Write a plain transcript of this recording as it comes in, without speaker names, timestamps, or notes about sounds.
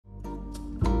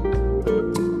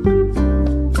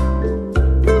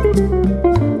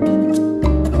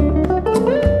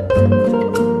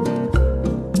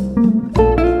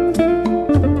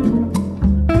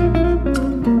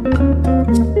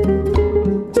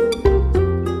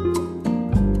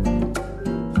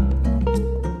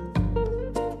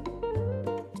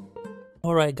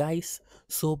Alright, guys.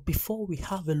 So before we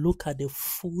have a look at the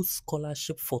full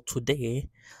scholarship for today,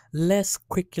 let's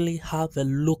quickly have a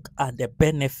look at the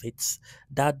benefits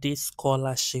that this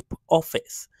scholarship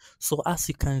offers. So as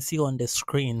you can see on the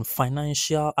screen,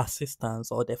 financial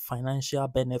assistance or the financial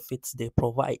benefits they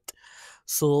provide.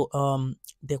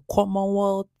 The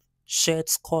Commonwealth Shared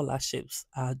Scholarships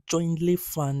are jointly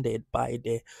funded by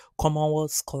the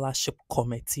Commonwealth Scholarship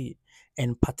Committee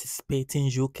and participating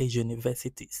UK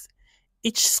universities.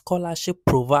 Each scholarship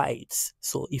provides,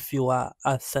 so if you are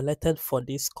selected for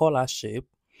this scholarship,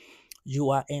 you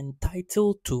are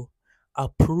entitled to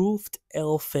approved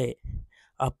airfare,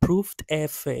 approved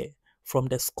airfare from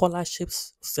the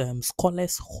scholarship's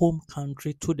scholar's home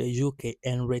country to the UK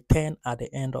and return at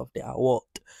the end of the award.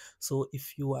 So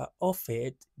if you are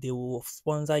offered, they will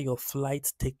sponsor your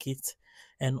flight ticket,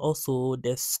 and also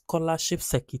the scholarship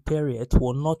secretariat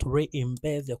will not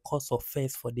reimburse the cost of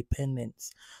fares for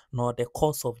dependents nor the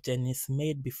cost of journeys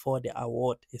made before the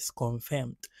award is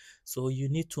confirmed. So you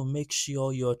need to make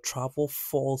sure your travel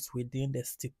falls within the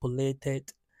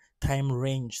stipulated time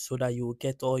range so that you will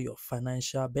get all your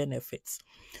financial benefits.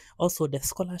 Also, the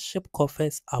scholarship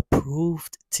covers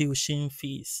approved tuition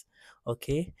fees,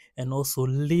 okay, and also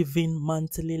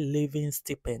monthly living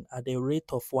stipend at the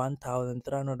rate of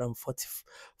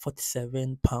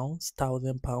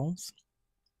 £1,347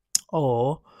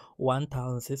 or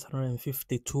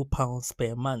 £1,652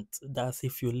 per month. That's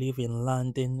if you live in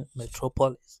London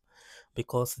metropolis,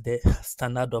 because the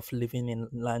standard of living in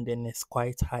London is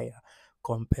quite higher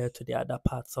compared to the other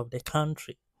parts of the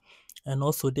country. And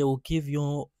also they will give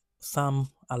you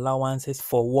some allowances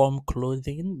for warm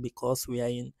clothing, because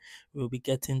we'll be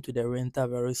getting to the winter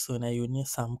very soon and you need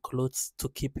some clothes to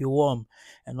keep you warm.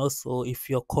 And also if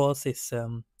your course is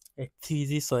a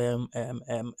thesis or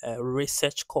a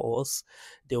research course,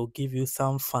 they will give you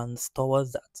some funds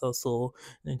towards that. Also,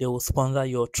 they will sponsor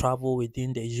your travel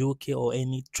within the UK or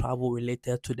any travel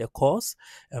related to the course,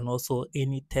 and also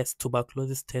any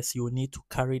tuberculosis test you need to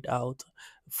carry it out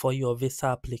for your visa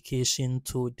application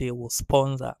too, they will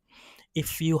sponsor.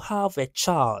 If you have a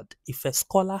child, if a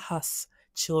scholar has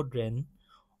children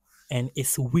and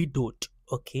is widowed,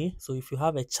 okay, so if you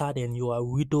have a child and you are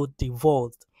widowed,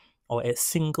 divorced, or a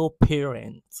single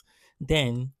parent,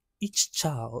 then each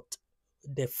child,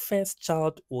 the first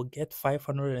child will get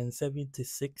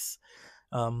 576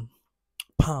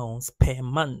 pounds per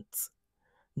month.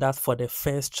 That's for the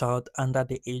first child under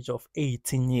the age of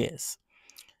 18 years.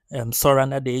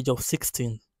 Under the age of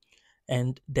 16.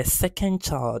 And the second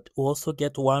child will also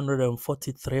get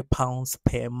 £143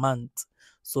 per month.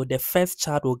 So the first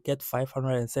child will get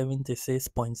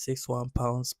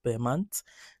 £576.61 per month.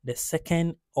 The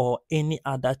second or any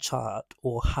other child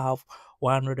will have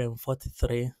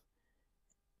 143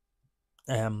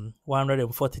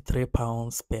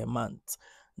 £143 per month.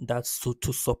 That's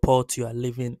to support your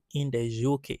living in the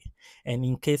UK. And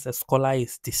in case a scholar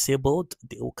is disabled,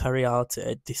 they will carry out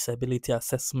a disability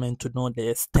assessment to know the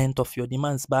extent of your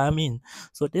demands.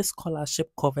 So this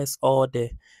scholarship covers all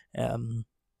the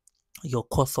your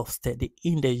course of study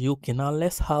in the UK. Now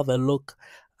let's have a look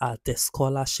at the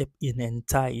scholarship in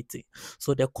entirety.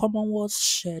 So the Commonwealth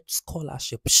Shared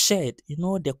Scholarship,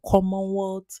 the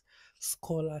Commonwealth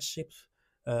Scholarship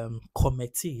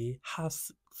Committee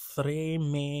has three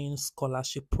main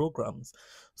scholarship programs.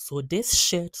 So this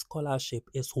shared scholarship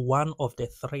is one of the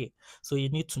three. So you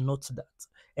need to note that.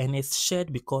 And it's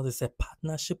shared because it's a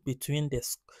partnership between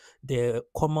the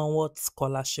Commonwealth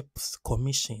Scholarships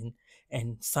Commission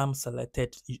and some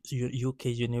selected UK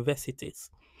universities.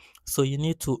 So you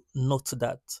need to note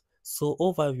that. So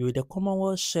overview, the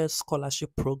Commonwealth Shared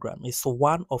Scholarship Program is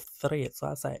one of three. So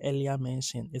as I earlier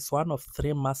mentioned, it's one of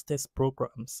three master's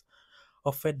programs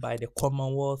offered by the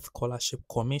Commonwealth Scholarship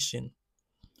Commission.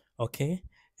 Okay.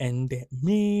 And the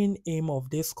main aim of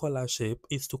this scholarship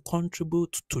is to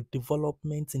contribute to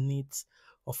development needs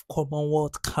of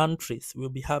Commonwealth countries. We'll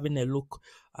be having a look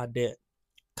at the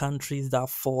countries that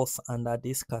falls under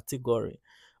this category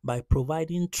by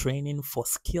providing training for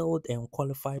skilled and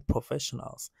qualified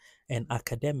professionals and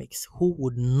academics who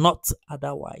would not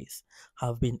otherwise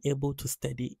have been able to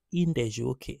study in the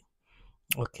UK.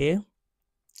 Okay,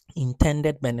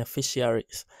 intended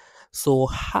beneficiaries. So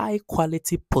high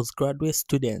quality postgraduate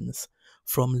students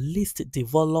from least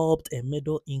developed and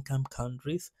middle income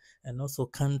countries, and also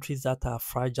countries that are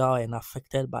fragile and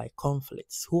affected by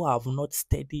conflicts, who have not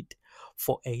studied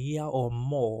for a year or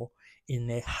more in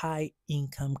a high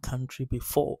income country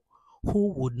before,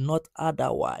 who would not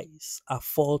otherwise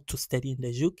afford to study in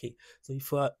the UK. So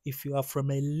if you are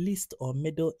from a least or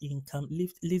middle income,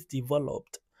 least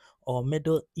developed or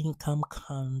middle income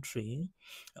country,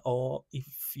 or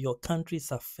if your country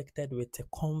is affected with a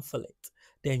conflict,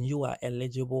 then you are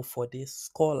eligible for this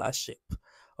scholarship.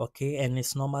 Okay, and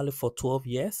it's normally for 12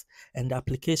 years, and the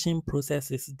application process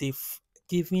is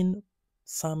giving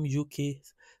some UK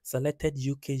selected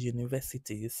UK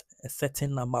universities a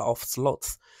certain number of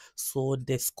slots. So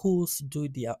the schools do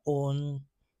their own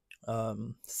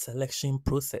selection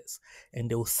process, and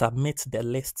they will submit the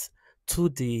list to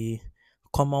the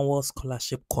Commonwealth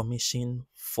Scholarship Commission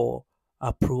for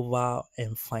approval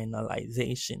and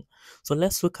finalization. So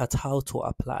let's look at how to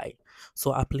apply.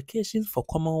 So applications for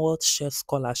Commonwealth Shared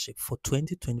Scholarship for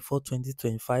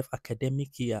 2024-2025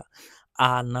 academic year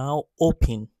are now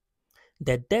open.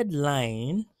 The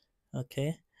deadline,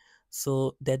 okay,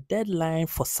 so the deadline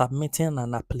for submitting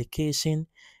an application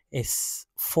is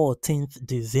 14th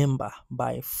December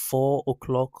by 4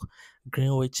 o'clock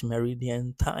Greenwich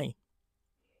Meridian time.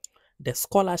 The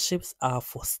scholarships are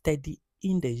for study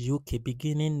in the UK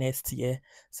beginning next year,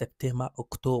 September,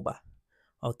 October.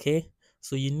 Okay,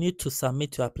 so you need to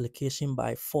submit your application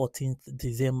by 14th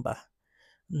December.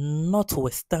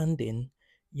 Notwithstanding,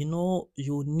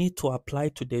 you need to apply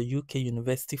to the UK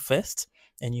university first,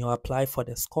 and you apply for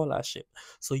the scholarship.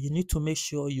 So you need to make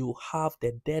sure you have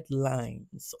the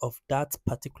deadlines of that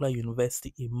particular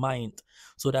university in mind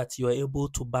so that you are able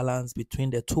to balance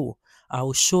between the two. I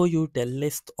will show you the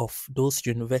list of those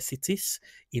universities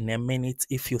in a minute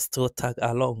if you still tag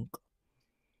along.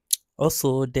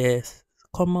 Also, the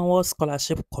Commonwealth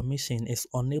Scholarship Commission is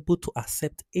unable to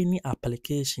accept any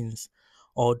applications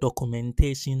or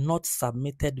documentation not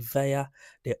submitted via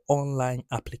the online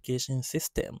application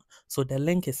system. So the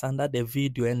link is under the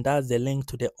video, and that's the link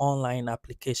to the online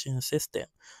application system.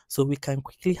 So we can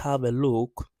quickly have a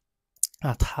look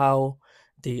at how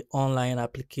the online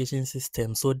application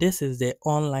system. So this is the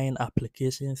online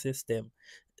application system.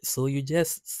 So you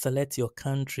just select your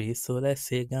country. So let's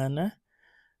say Ghana.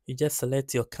 You just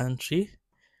select your country,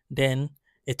 then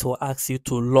it will ask you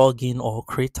to log in or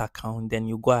create account. Then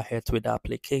you go ahead with the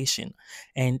application,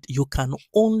 and you can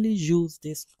only use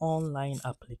this online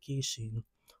application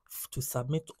to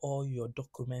submit all your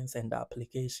documents and the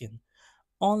application.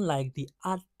 Unlike the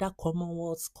other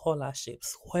Commonwealth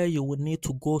scholarships, where you would need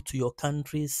to go to your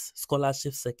country's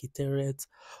scholarship secretariat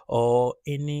or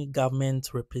any government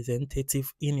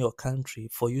representative in your country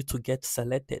for you to get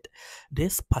selected,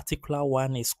 this particular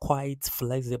one is quite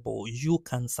flexible. You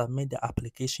can submit the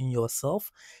application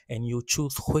yourself, and you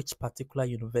choose which particular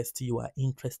university you are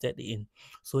interested in.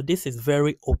 So this is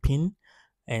very open,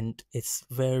 and it's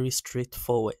very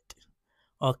straightforward.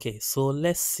 Okay, so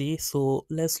let's see. So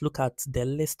let's look at the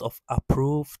list of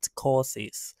approved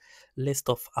courses. List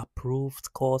of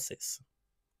approved courses.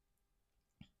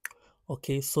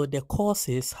 Okay, so the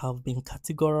courses have been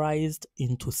categorized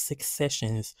into 6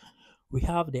 sessions. We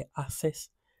have the access,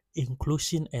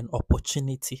 inclusion, and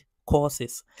opportunity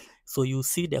courses. So you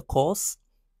see the course.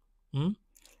 hmm,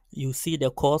 you see the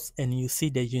course, and you see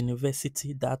the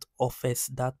university that offers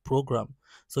that program.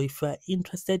 So if you are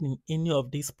interested in any of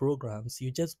these programs,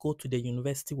 you just go to the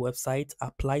university website,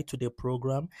 apply to the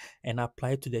program, and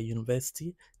apply to the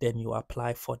university. Then you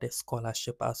apply for the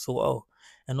scholarship as well.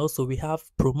 And also we have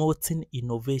promoting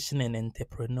innovation and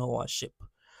entrepreneurship.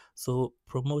 So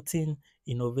promoting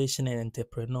innovation and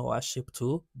entrepreneurship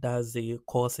too, that's the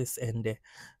courses and the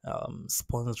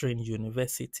sponsoring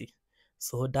university.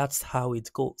 So that's how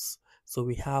it goes. So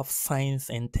we have science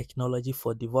and technology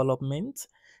for development.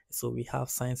 So we have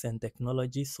science and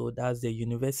technology. So that's the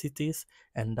universities,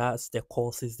 and that's the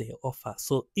courses they offer.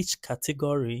 So each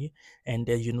category and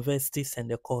the universities and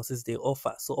the courses they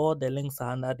offer. So all the links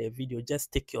are under the video.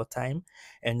 Just take your time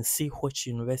and see which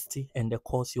university and the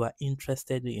course you are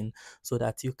interested in so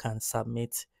that you can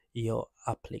submit your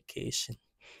application.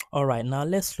 All right, now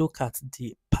let's look at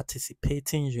the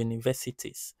participating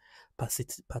universities.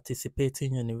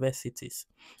 Participating universities,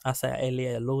 as I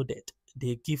earlier alluded,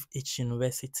 they give each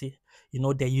university,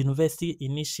 the university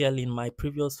initially in my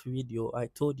previous video, I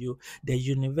told you the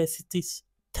universities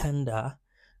tender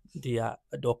the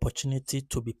opportunity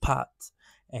to be part.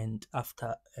 And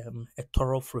after a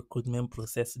thorough recruitment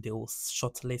process, they will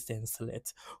shortlist and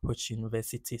select which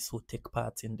universities will take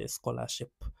part in the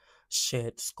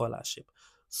shared scholarship.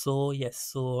 So yes,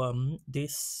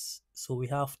 so we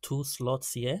have 2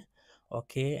 slots here,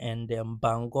 okay, and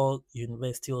Bangor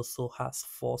University also has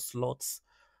 4 slots.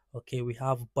 Okay, we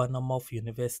have Bournemouth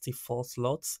University 4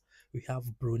 slots. We have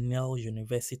Brunel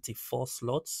University 4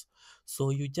 slots.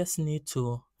 So you just need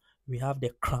to. We have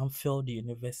the Cranfield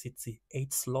University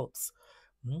 8 slots.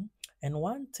 And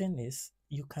one thing is,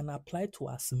 you can apply to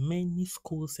as many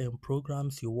schools and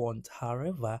programs you want.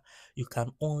 However, you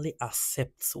can only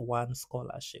accept one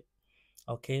scholarship.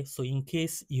 Okay, so in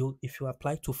case if you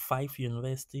apply to 5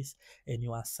 universities and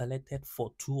you are selected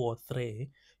for 2 or 3,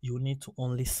 you need to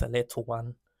only select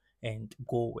one and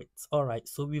go with. All right,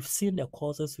 so we've seen the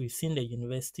courses, we've seen the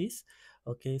universities.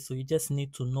 Okay, so you just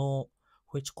need to know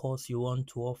which course you want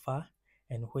to offer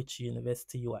and which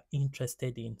university you are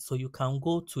interested in. So you can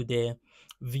go to the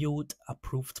viewed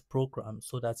approved program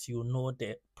so that you know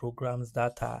the programs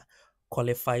that are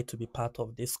qualified to be part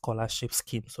of this scholarship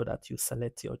scheme so that you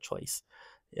select your choice.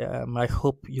 I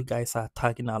hope you guys are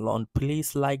tagging along.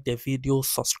 Please like the video,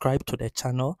 subscribe to the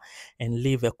channel, and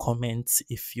leave a comment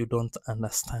if you don't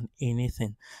understand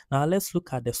anything. Now let's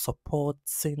look at the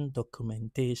supporting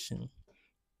documentation.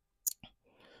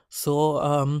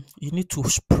 So you need to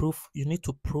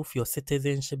prove your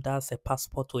citizenship. That's a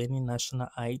passport or any national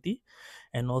ID,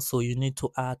 and also you need to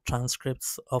add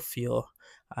transcripts of your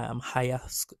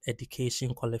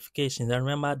education qualifications. And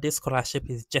remember, this scholarship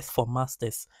is just for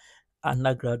masters.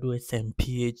 Undergraduates and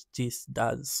PhDs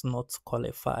does not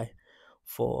qualify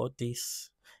for this.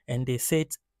 And they said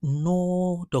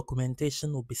no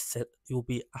documentation will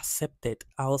be accepted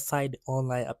outside the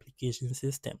online application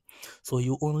system. So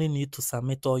you only need to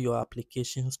submit all your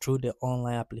applications through the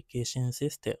online application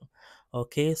system.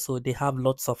 Okay, so they have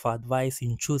lots of advice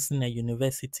in choosing a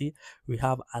university. We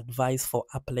have advice for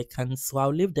applicants. So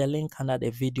I'll leave the link under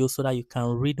the video so that you can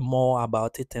read more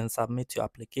about it and submit your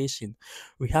application.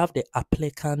 We have the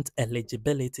applicant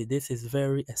eligibility. This is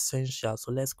very essential.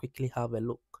 So let's quickly have a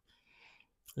look.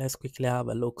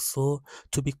 So,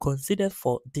 to be considered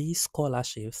for these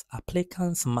scholarships,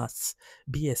 applicants must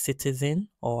be a citizen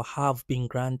or have been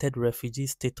granted refugee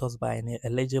status by an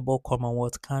eligible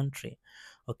Commonwealth country.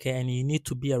 Okay, and you need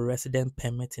to be a resident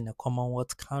permit in a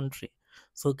Commonwealth country.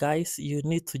 So, guys, you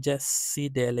need to just see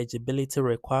the eligibility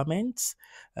requirements,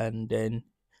 and then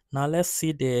now let's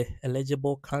see the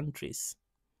eligible countries.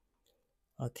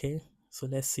 Okay, so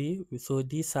let's see. So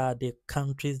these are the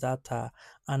countries that are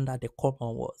under the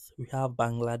Commonwealth. We have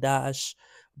Bangladesh,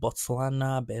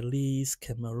 Botswana, Belize,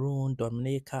 Cameroon,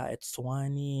 Dominica,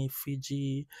 Eswatini,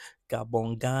 Fiji,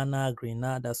 Gabon, Ghana,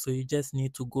 Grenada. So you just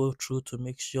need to go through to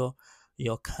make sure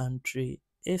your country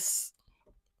is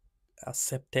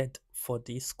accepted for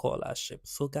this scholarship.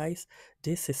 So guys,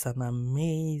 this is an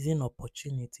amazing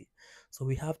opportunity. So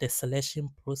we have the selection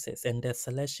process, and the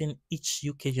selection, each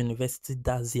UK university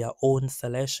does their own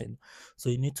selection. So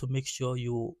you need to make sure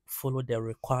you follow the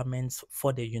requirements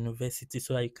for the university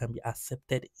so that you can be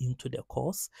accepted into the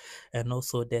course, and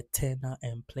also the tenure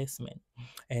and placement.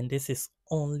 And this is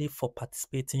only for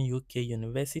participating UK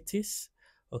universities.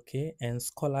 Okay, and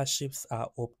scholarships are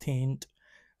obtained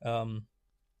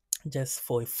just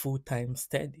for a full-time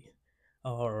study.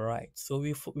 All right, so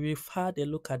we've had a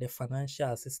look at the financial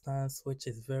assistance, which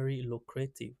is very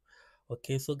lucrative.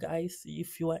 Okay, so guys,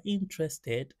 if you are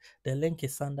interested, the link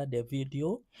is under the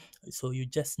video. So you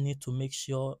just need to make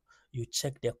sure you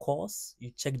check the course,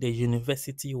 you check the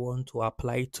university you want to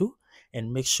apply to,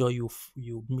 and make sure you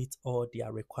meet all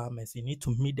their requirements. You need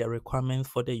to meet the requirements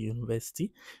for the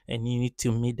university, and you need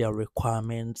to meet the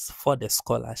requirements for the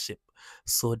scholarship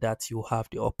so that you have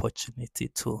the opportunity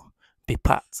to be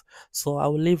part. So I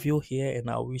will leave you here, and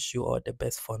I wish you all the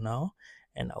best for now,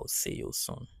 and I will see you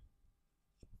soon.